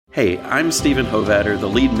Hey, I'm Stephen Hovatter, the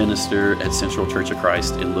lead minister at Central Church of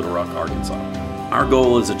Christ in Little Rock, Arkansas. Our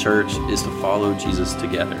goal as a church is to follow Jesus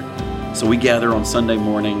together. So we gather on Sunday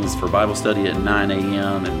mornings for Bible study at 9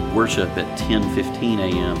 a.m. and worship at 10:15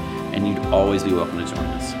 a.m., and you'd always be welcome to join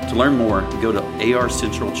us. To learn more, go to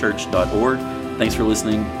arcentralchurch.org. Thanks for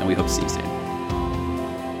listening, and we hope to see you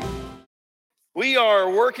soon. We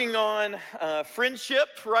are working on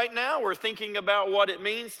friendship right now. We're thinking about what it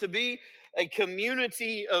means to be a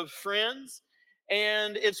community of friends.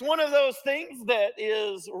 And it's one of those things that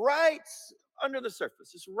is right under the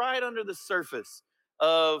surface. It's right under the surface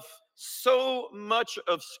of so much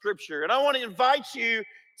of Scripture. And I want to invite you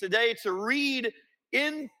today to read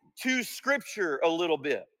into Scripture a little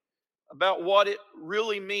bit about what it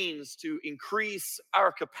really means to increase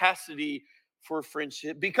our capacity for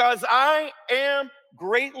friendship, because I am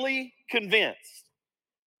greatly convinced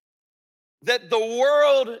that the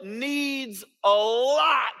world needs a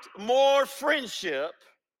lot more friendship,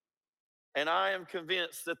 and I am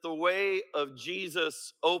convinced that the way of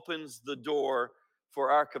Jesus opens the door for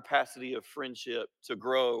our capacity of friendship to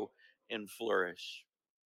grow and flourish.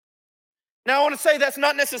 Now, I want to say that's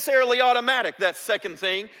not necessarily automatic, that second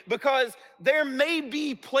thing, because there may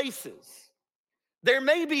be places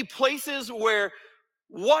where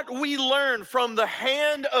what we learn from the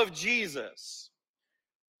hand of Jesus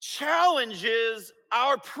challenges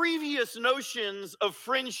our previous notions of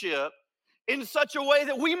friendship in such a way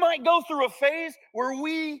that we might go through a phase where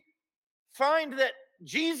we find that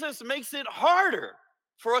Jesus makes it harder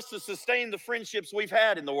for us to sustain the friendships we've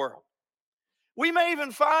had in the world. We may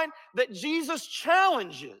even find that Jesus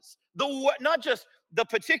challenges not just the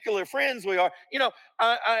particular friends we are. You know,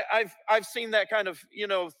 I've seen that kind of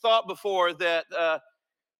thought before that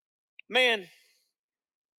man.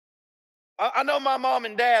 I know my mom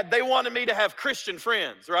and dad, they wanted me to have Christian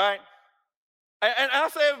friends, right? And I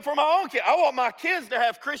say for my own kid, I want my kids to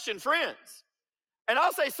have Christian friends. And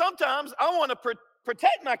I'll say sometimes I want to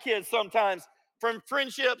protect my kids sometimes from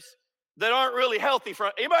friendships that aren't really healthy.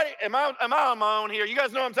 Anybody, am I on my own here? You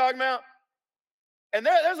guys know what I'm talking about? And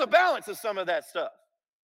there's a balance of some of that stuff.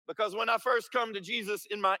 Because when I first come to Jesus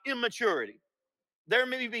in my immaturity, there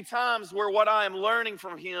may be times where what I am learning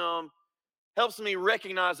from him helps me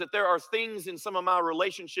recognize that there are things in some of my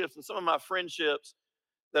relationships and some of my friendships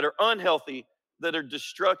that are unhealthy, that are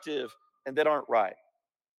destructive, and that aren't right.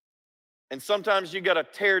 And sometimes you got to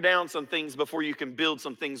tear down some things before you can build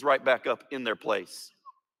some things right back up in their place.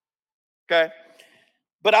 Okay?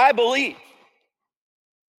 But I believe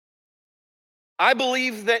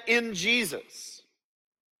that in Jesus,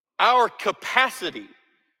 our capacity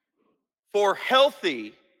for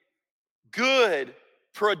healthy, good,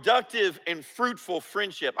 productive, and fruitful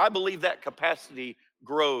friendship, I believe that capacity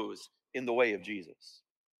grows in the way of Jesus.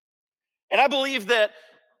 And I believe that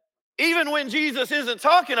even when Jesus isn't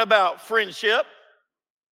talking about friendship,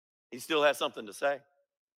 he still has something to say.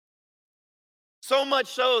 So much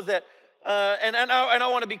so that, and I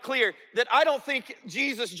want to be clear, that I don't think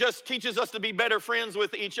Jesus just teaches us to be better friends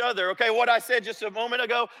with each other, okay? What I said just a moment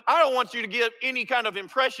ago, I don't want you to get any kind of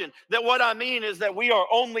impression that what I mean is that we are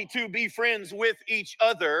only to be friends with each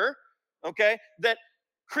other, okay? That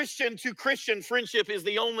Christian to Christian friendship is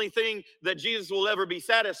the only thing that Jesus will ever be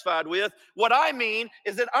satisfied with. What I mean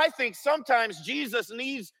is that I think sometimes Jesus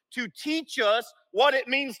needs to teach us what it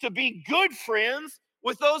means to be good friends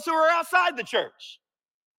with those who are outside the church.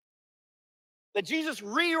 That Jesus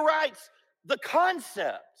rewrites the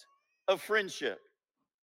concept of friendship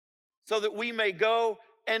so that we may go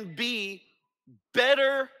and be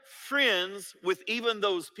better friends with even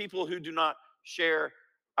those people who do not share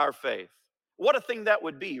our faith. What a thing that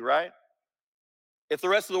would be, right? If the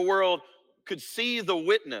rest of the world could see the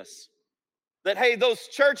witness that, hey, those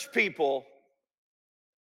church people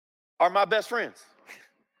are my best friends.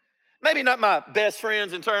 Maybe not my best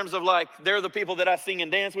friends in terms of like they're the people that I sing and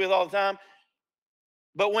dance with all the time.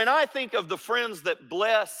 But when I think of the friends that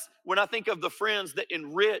bless, when I think of the friends that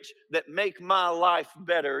enrich, that make my life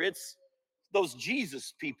better, it's those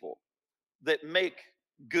Jesus people that make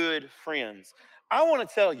good friends. I want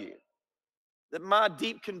to tell you that my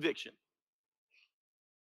deep conviction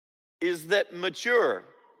is that mature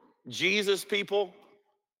Jesus people,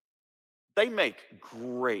 they make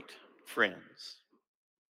great friends.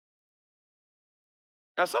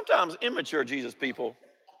 Now, sometimes immature Jesus people,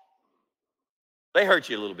 they hurt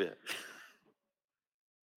you a little bit.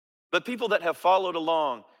 But people that have followed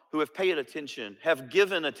along, who have paid attention, have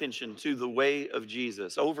given attention to the way of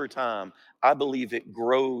Jesus over time, I believe it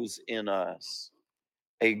grows in us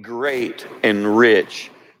a great and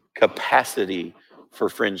rich capacity for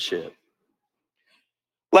friendship.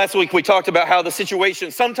 Last week, we talked about how the situation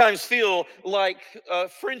sometimes feel like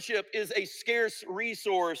friendship is a scarce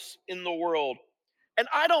resource in the world. And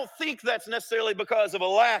I don't think that's necessarily because of a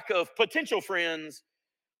lack of potential friends,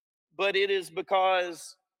 but it is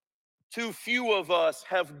because too few of us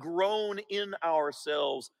have grown in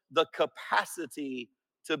ourselves the capacity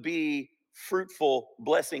to be fruitful,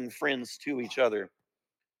 blessing friends to each other.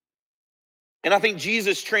 And I think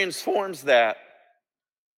Jesus transforms that,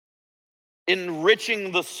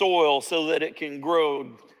 enriching the soil so that it can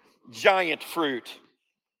grow giant fruit,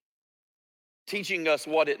 teaching us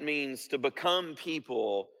what it means to become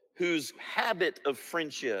people whose habit of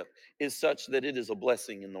friendship is such that it is a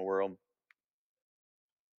blessing in the world.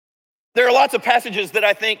 There are lots of passages that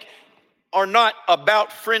I think are not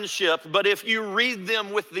about friendship, but if you read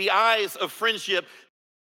them with the eyes of friendship,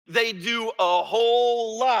 they do a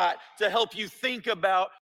whole lot to help you think about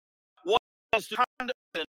what is kind of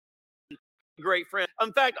a great friend.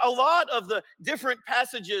 In fact, a lot of the different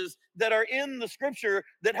passages that are in the scripture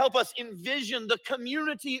that help us envision the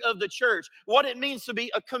community of the church, what it means to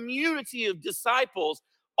be a community of disciples,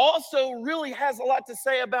 also really has a lot to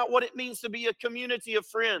say about what it means to be a community of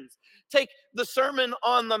friends. Take the Sermon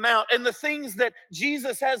on the Mount and the things that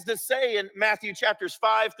Jesus has to say in Matthew chapters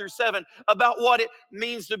 5 through 7 about what it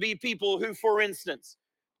means to be people who, for instance,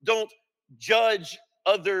 don't judge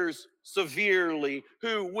others severely,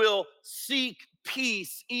 who will seek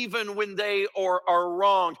peace even when they are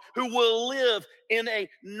wronged, who will live in a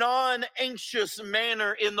non-anxious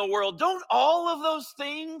manner in the world. Don't all of those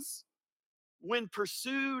things, when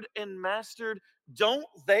pursued and mastered, don't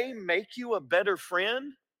they make you a better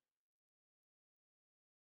friend?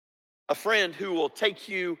 A friend who will take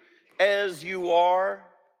you as you are,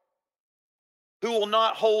 who will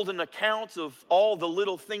not hold an account of all the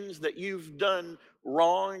little things that you've done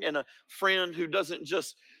wrong, and a friend who doesn't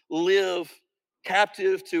just live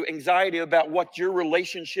captive to anxiety about what your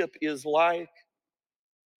relationship is like.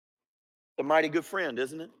 A mighty good friend,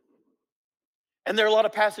 isn't it? And there are a lot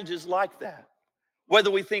of passages like that.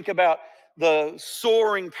 Whether we think about the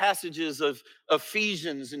soaring passages of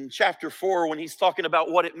Ephesians in chapter 4, when he's talking about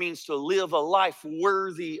what it means to live a life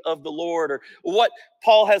worthy of the Lord, or what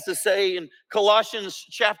Paul has to say in Colossians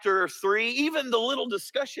chapter 3, even the little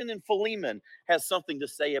discussion in Philemon has something to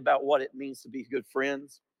say about what it means to be good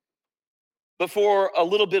friends. But for a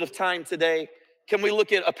little bit of time today, can we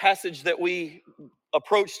look at a passage that we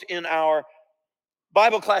approached in our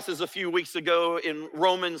Bible classes a few weeks ago in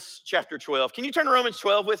Romans chapter 12. Can you turn to Romans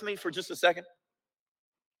 12 with me for just a second?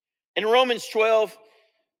 In Romans 12,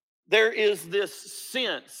 there is this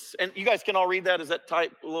sense, and you guys can all read that. Is that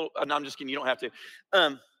type a little? No, I'm just kidding. You don't have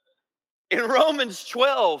to. In Romans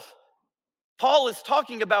 12, Paul is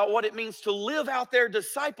talking about what it means to live out their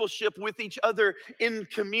discipleship with each other in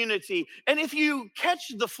community. And if you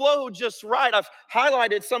catch the flow just right, I've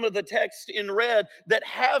highlighted some of the text in red that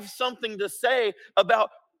have something to say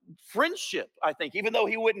about friendship, I think, even though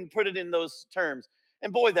he wouldn't put it in those terms.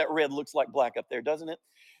 And boy, that red looks like black up there, doesn't it?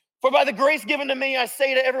 For by the grace given to me, I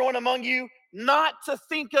say to everyone among you, not to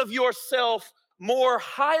think of yourself more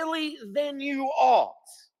highly than you ought.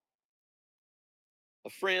 A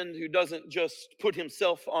friend who doesn't just put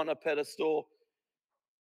himself on a pedestal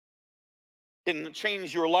can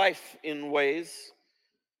change your life in ways.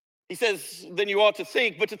 He says, then you ought to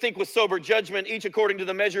think, but to think with sober judgment, each according to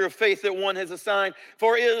the measure of faith that one has assigned.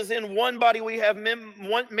 For it is in one body we have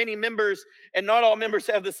many members, and not all members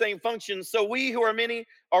have the same function. So we who are many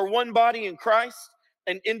are one body in Christ,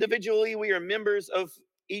 and individually we are members of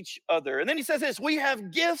each other. And then he says this, we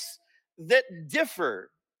have gifts that differ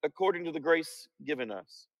according to the grace given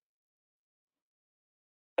us.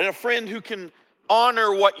 And a friend who can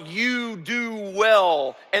honor what you do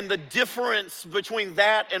well and the difference between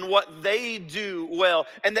that and what they do well,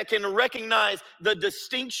 and that can recognize the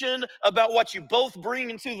distinction about what you both bring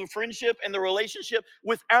into the friendship and the relationship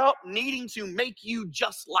without needing to make you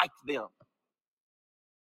just like them,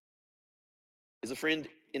 is a friend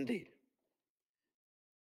indeed.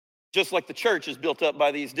 Just like the church is built up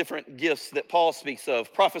by these different gifts that Paul speaks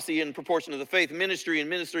of: prophecy in proportion to the faith, ministry in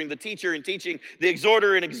ministering, the teacher in teaching, the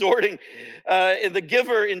exhorter in exhorting, the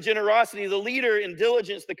giver in generosity, the leader in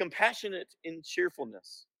diligence, the compassionate in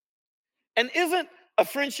cheerfulness. And isn't a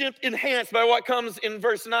friendship enhanced by what comes in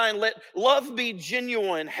verse 9? Let love be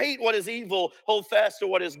genuine, hate what is evil, hold fast to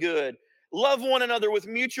what is good. Love one another with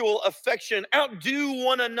mutual affection, outdo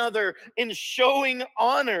one another in showing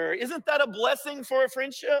honor. Isn't that a blessing for a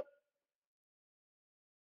friendship?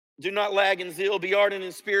 Do not lag in zeal, be ardent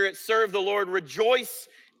in spirit, serve the Lord, rejoice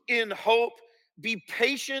in hope, be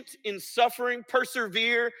patient in suffering,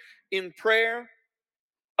 persevere in prayer.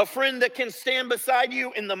 a friend that can stand beside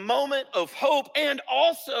you in the moment of hope and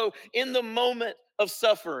also in the moment of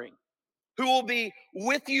suffering, who will be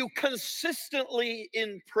with you consistently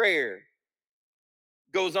in prayer.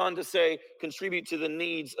 Goes on to say, contribute to the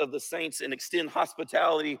needs of the saints and extend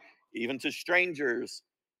hospitality even to strangers.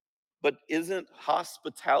 But isn't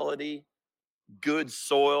hospitality good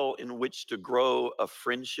soil in which to grow a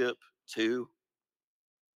friendship too?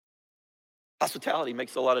 Hospitality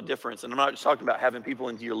makes a lot of difference. And I'm not just talking about having people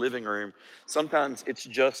into your living room. Sometimes it's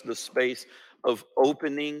just the space of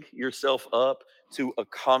opening yourself up to a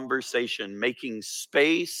conversation, making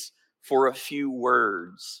space for a few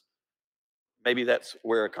words. Maybe that's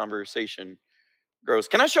where a conversation grows.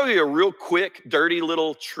 Can I show you a real quick, dirty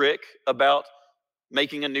little trick about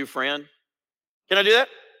making a new friend? Can I do that?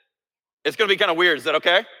 It's going to be kind of weird. Is that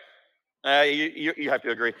okay? You have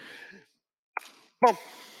to agree. Boom.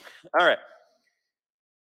 All right.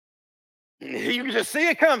 You can just see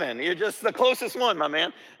it coming. You're just the closest one, my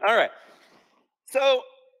man. All right. So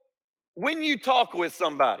when you talk with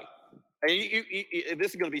somebody, and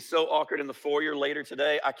this is going to be so awkward in the foyer later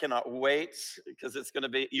today. I cannot wait because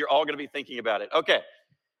you're all going to be thinking about it. Okay.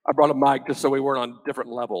 I brought a mic just so we weren't on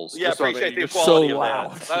different levels. Yeah, so appreciate the you're equality so of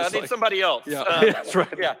loud. that. I need somebody else. Yeah, that's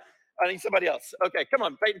right. Yeah, I need somebody else. Okay, come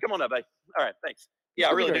on, Peyton, come on up, babe. All right, thanks. Yeah,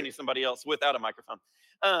 I really do need somebody else without a microphone.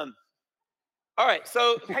 All right,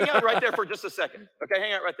 so hang out right there for just a second. Okay,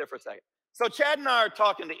 hang out right there for a second. So Chad and I are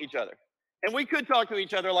talking to each other. And we could talk to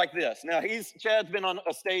each other like this. Now, Chad's been on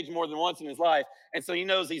a stage more than once in his life, and so he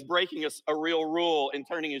knows he's breaking a real rule and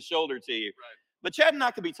turning his shoulder to you. Right. But Chad and I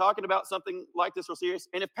could be talking about something like this real serious,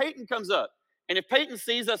 and if Peyton comes up, and if Peyton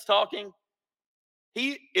sees us talking,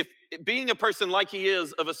 if being a person like he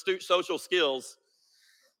is of astute social skills,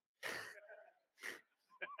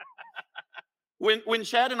 when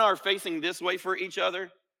Chad and I are facing this way for each other,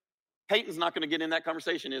 Peyton's not going to get in that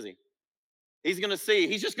conversation, is he? He's going to see.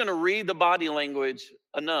 He's just going to read the body language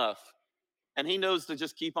enough, and he knows to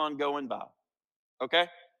just keep on going by. Okay?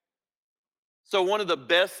 So one of the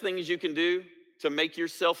best things you can do to make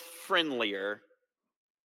yourself friendlier,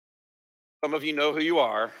 some of you know who you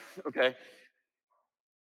are, okay?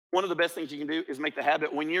 One of the best things you can do is make the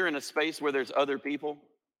habit when you're in a space where there's other people,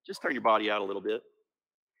 just turn your body out a little bit.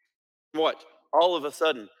 What? All of a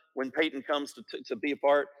sudden, when Peyton comes to be a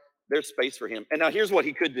part, there's space for him. And now here's what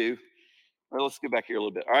he could do. Well, let's go back here a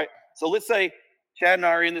little bit. All right. So let's say Chad and I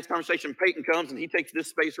are in this conversation. Peyton comes and he takes this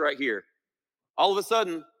space right here. All of a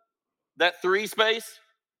sudden, that 3 space,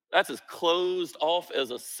 that's as closed off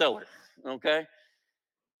as a cellar. Okay.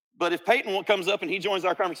 But if Peyton comes up and he joins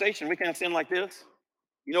our conversation, we can't stand like this.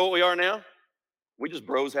 You know what we are now? We just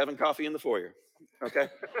bros having coffee in the foyer. Okay.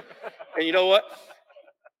 And you know what?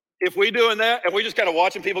 If we doing that and we just kind of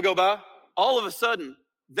watching people go by, all of a sudden,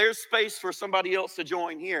 there's space for somebody else to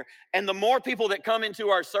join here. And the more people that come into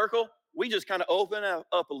our circle, we just kind of open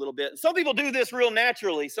up a little bit. Some people do this real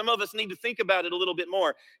naturally. Some of us need to think about it a little bit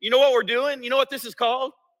more. You know what we're doing? You know what this is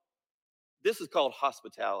called? This is called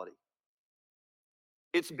hospitality.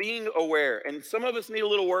 It's being aware. And some of us need a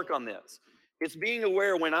little work on this. It's being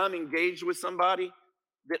aware when I'm engaged with somebody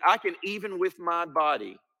that I can, even with my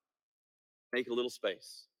body, make a little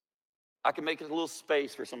space. I can make a little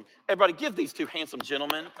space for some. Everybody, give these 2 handsome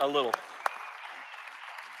gentlemen a little.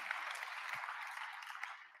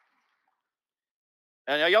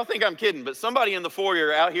 And y'all think I'm kidding, but somebody in the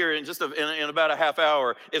foyer out here in in about a half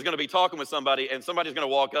hour is going to be talking with somebody, and somebody's going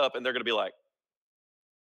to walk up and they're going to be like,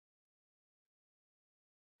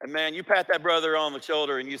 and man, you pat that brother on the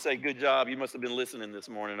shoulder and you say, good job. You must have been listening this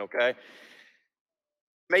morning, okay?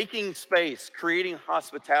 Making space, creating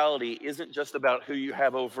hospitality isn't just about who you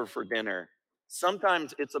have over for dinner.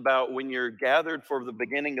 Sometimes it's about when you're gathered for the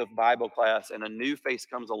beginning of Bible class and a new face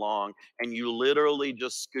comes along and you literally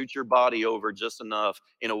just scoot your body over just enough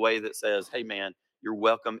in a way that says, hey man, you're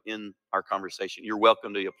welcome in our conversation. You're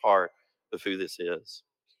welcome to be a part of who this is.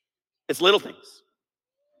 It's little things.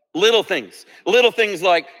 Little things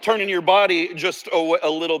like turning your body just a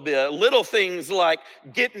little bit. Little things like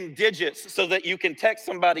getting digits so that you can text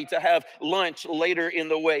somebody to have lunch later in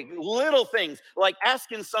the week. Little things like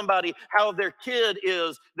asking somebody how their kid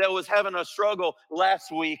is that was having a struggle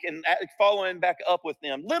last week and following back up with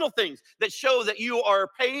them. Little things that show that you are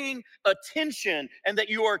paying attention and that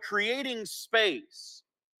you are creating space.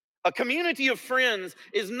 A community of friends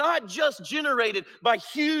is not just generated by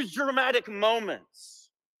huge dramatic moments,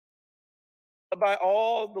 but by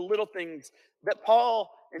all the little things that Paul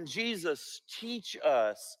and Jesus teach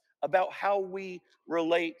us about how we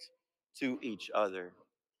relate to each other.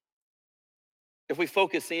 If we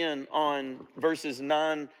focus in on verses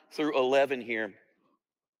 9 through 11 here,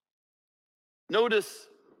 notice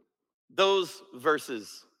those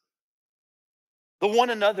verses, the one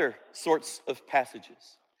another sorts of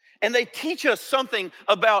passages. And they teach us something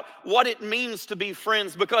about what it means to be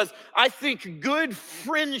friends, because I think good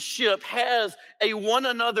friendship has a one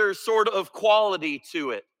another sort of quality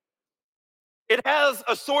to it. It has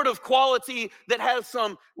a sort of quality that has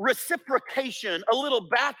some reciprocation, a little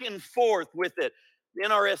back and forth with it. The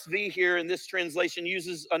NRSV here in this translation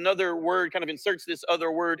uses another word, kind of inserts this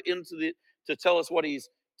other word to tell us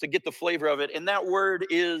to get the flavor of it. And that word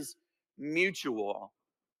is mutual.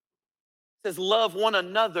 It says, love one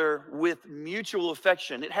another with mutual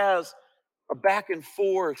affection. It has a back and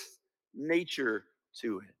forth nature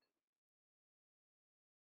to it.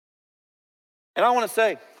 And I want to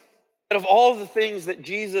say that of all the things that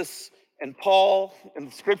Jesus and Paul and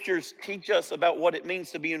the scriptures teach us about what it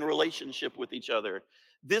means to be in relationship with each other,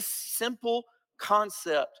 this simple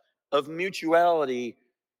concept of mutuality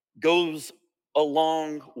goes a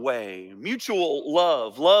long way. Mutual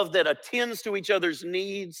love that attends to each other's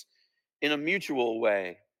needs in a mutual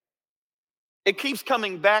way. It keeps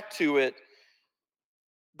coming back to it.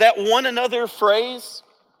 That one another phrase,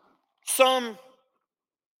 some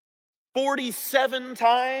 47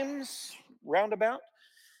 times roundabout,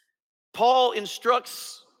 Paul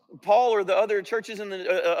or the other churches and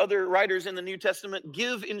the other writers in the New Testament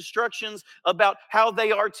give instructions about how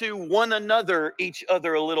they are to one another each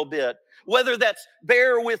other a little bit. Whether that's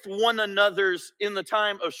bear with one another's in the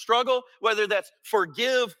time of struggle, whether that's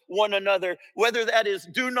forgive one another, whether that is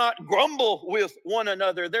do not grumble with one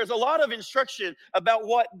another. There's a lot of instruction about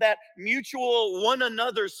what that mutual one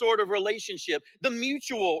another sort of relationship, the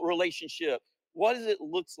mutual relationship, what does it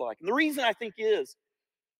look like? And the reason I think is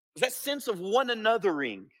that sense of one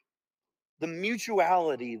anothering, the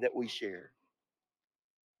mutuality that we share.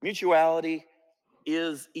 Mutuality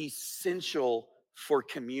is essential for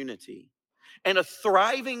community. And a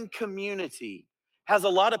thriving community has a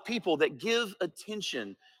lot of people that give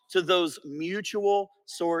attention to those mutual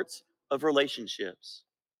sorts of relationships.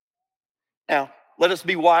 Now, let us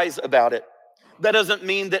be wise about it. That doesn't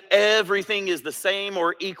mean that everything is the same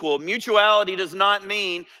or equal. Mutuality does not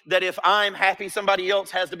mean that if I'm happy, somebody else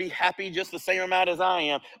has to be happy just the same amount as I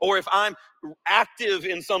am. Or if I'm active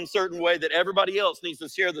in some certain way, that everybody else needs to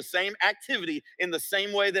share the same activity in the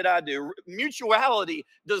same way that I do. Mutuality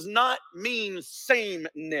does not mean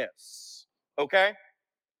sameness, okay?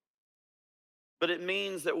 But it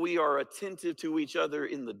means that we are attentive to each other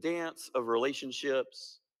in the dance of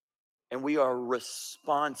relationships, and we are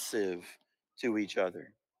responsive to each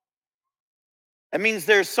other. That means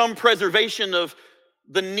there's some preservation of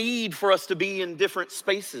the need for us to be in different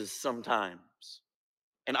spaces sometimes.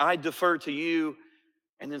 And I defer to you,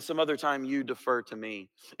 and then some other time you defer to me.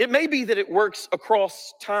 It may be that it works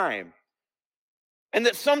across time, and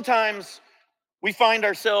that sometimes we find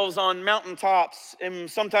ourselves on mountaintops, and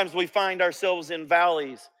sometimes we find ourselves in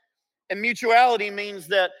valleys. And mutuality means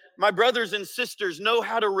that my brothers and sisters know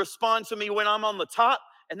how to respond to me when I'm on the top,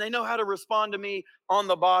 and they know how to respond to me on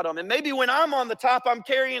the bottom. And maybe when I'm on the top, I'm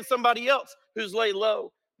carrying somebody else who's laid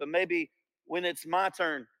low. But maybe when it's my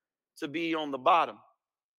turn to be on the bottom,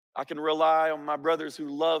 I can rely on my brothers who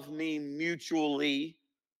love me mutually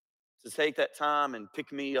to take that time and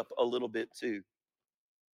pick me up a little bit too.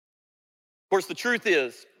 Of course, the truth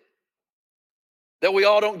is that we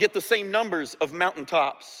all don't get the same numbers of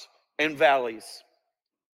mountaintops and valleys.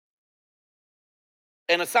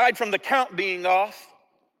 And aside from the count being off,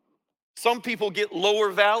 some people get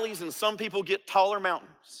lower valleys and some people get taller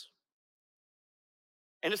mountains.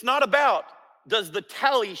 And it's not about, does the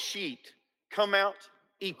tally sheet come out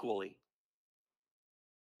equally?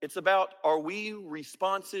 It's about, are we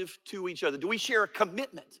responsive to each other? Do we share a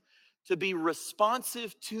commitment to be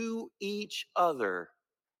responsive to each other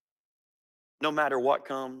no matter what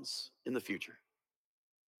comes in the future?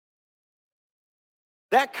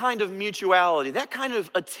 That kind of mutuality, that kind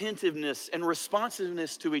of attentiveness and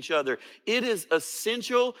responsiveness to each other, it is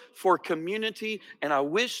essential for community, and I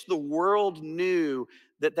wish the world knew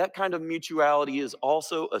that that kind of mutuality is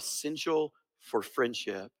also essential for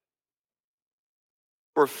friendship.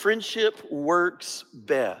 For friendship works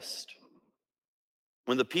best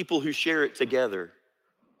when the people who share it together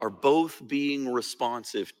are both being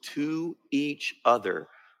responsive to each other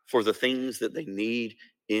for the things that they need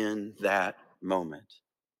in that moment.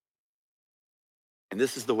 And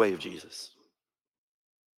this is the way of Jesus.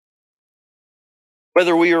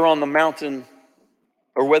 Whether we are on the mountain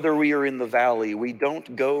or whether we are in the valley, we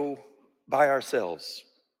don't go by ourselves.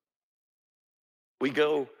 We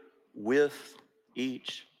go with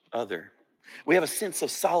each other. We have a sense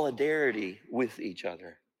of solidarity with each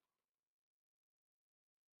other.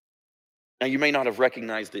 Now, you may not have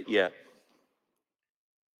recognized it yet,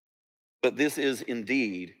 But this is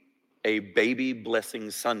indeed a baby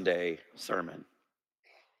blessing Sunday sermon.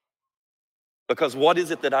 Because what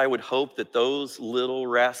is it that I would hope that those little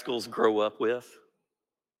rascals grow up with?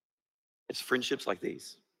 It's friendships like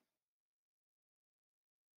these.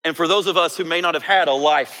 And for those of us who may not have had a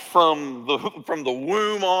life from the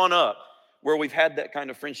womb on up, where we've had that kind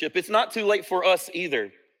of friendship, it's not too late for us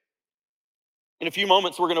either. In a few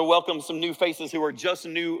moments, we're going to welcome some new faces who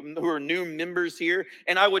are new members here.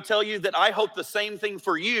 And I would tell you that I hope the same thing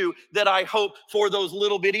for you that I hope for those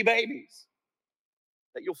little bitty babies.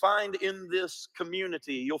 That you'll find in this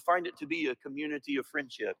community, you'll find it to be a community of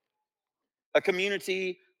friendship, a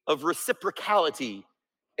community of reciprocality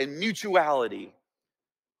and mutuality,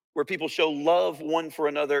 where people show love one for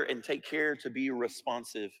another and take care to be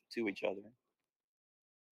responsive to each other.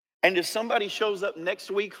 And if somebody shows up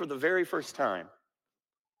next week for the very first time,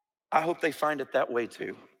 I hope they find it that way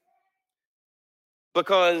too.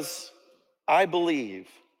 Because I believe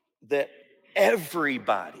that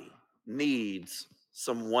everybody needs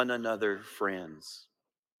some one another friends.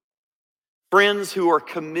 Friends who are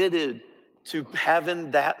committed to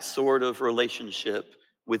having that sort of relationship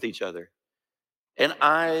with each other. And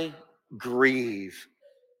I grieve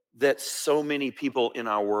that so many people in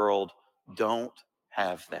our world don't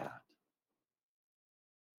have that.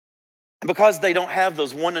 And because they don't have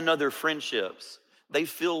those one another friendships, they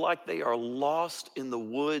feel like they are lost in the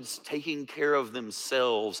woods, taking care of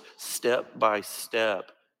themselves step by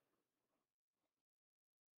step.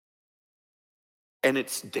 And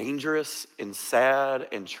it's dangerous and sad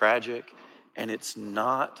and tragic, and it's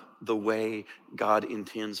not the way God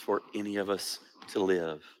intends for any of us to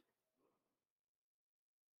live.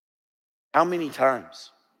 How many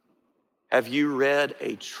times have you read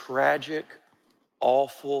a tragic,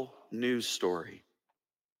 awful news story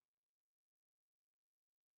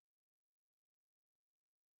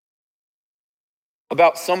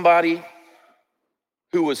about somebody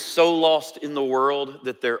who was so lost in the world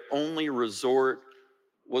that their only resort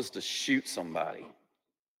was to shoot somebody?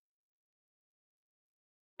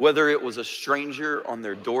 Whether it was a stranger on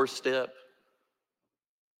their doorstep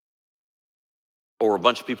or a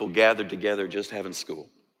bunch of people gathered together just having school.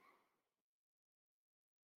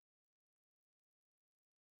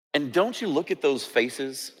 And don't you look at those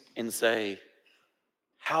faces and say,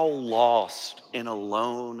 how lost and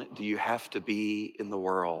alone do you have to be in the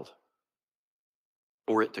world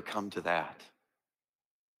for it to come to that?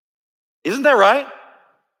 Isn't that right?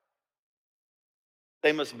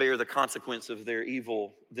 They must bear the consequence of their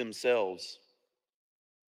evil themselves.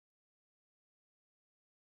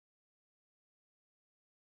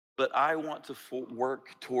 But I want to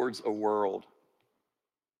work towards a world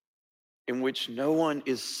in which no one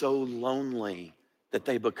is so lonely that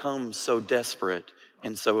they become so desperate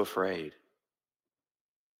and so afraid.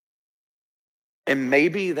 And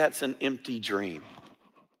maybe that's an empty dream.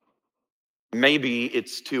 Maybe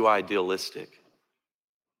it's too idealistic.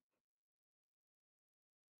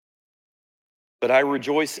 But I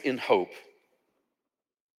rejoice in hope.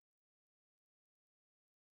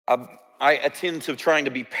 I attend to trying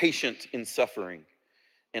to be patient in suffering,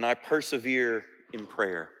 and I persevere in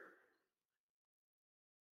prayer.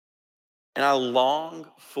 And I long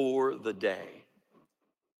for the day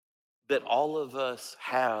that all of us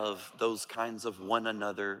have those kinds of one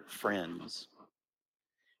another friends.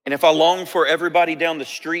 And if I long for everybody down the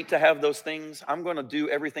street to have those things, I'm going to do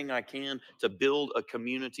everything I can to build a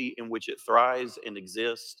community in which it thrives and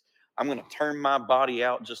exists. I'm going to turn my body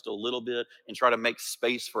out just a little bit and try to make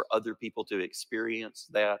space for other people to experience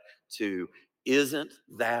that too. Isn't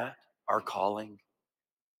that our calling?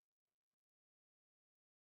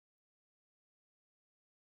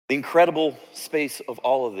 The incredible space of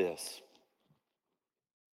all of this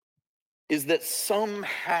is that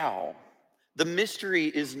somehow the mystery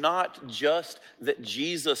is not just that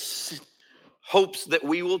Jesus hopes that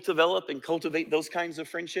we will develop and cultivate those kinds of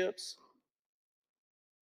friendships,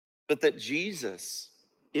 but that Jesus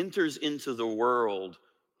enters into the world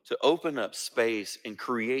to open up space and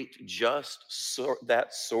create just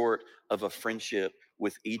that sort of a friendship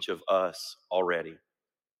with each of us already.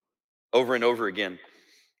 Over and over again,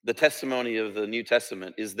 the testimony of the New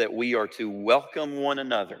Testament is that we are to welcome one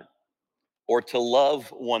another, or to love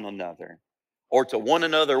one another, or to one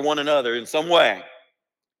another in some way,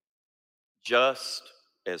 just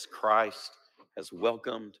as Christ has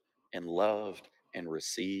welcomed and loved and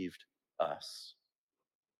received us.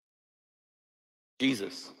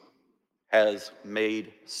 Jesus has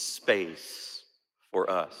made space for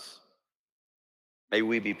us. May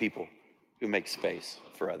we be people who make space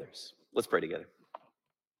for others. Let's pray together.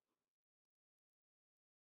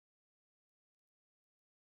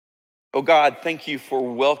 Oh God, thank you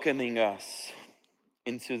for welcoming us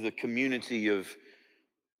into the community of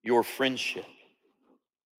your friendship.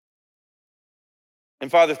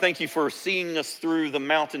 And Father, thank you for seeing us through the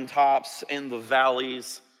mountaintops and the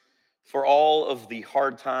valleys, for all of the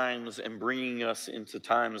hard times and bringing us into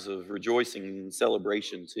times of rejoicing and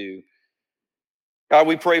celebration too. God,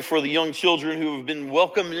 we pray for the young children who have been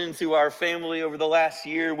welcomed into our family over the last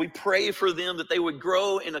year. We pray for them that they would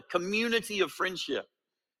grow in a community of friendship,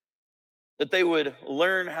 that they would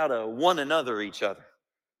learn how to one another each other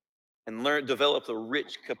and develop a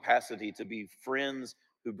rich capacity to be friends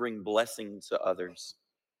who bring blessing to others.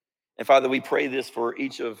 And Father, we pray this for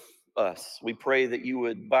each of us. We pray that you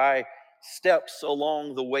would, by steps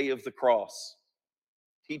along the way of the cross,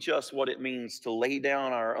 teach us what it means to lay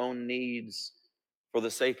down our own needs for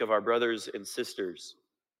the sake of our brothers and sisters,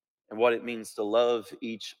 and what it means to love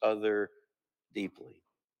each other deeply.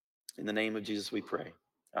 In the name of Jesus we pray.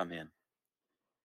 Amen.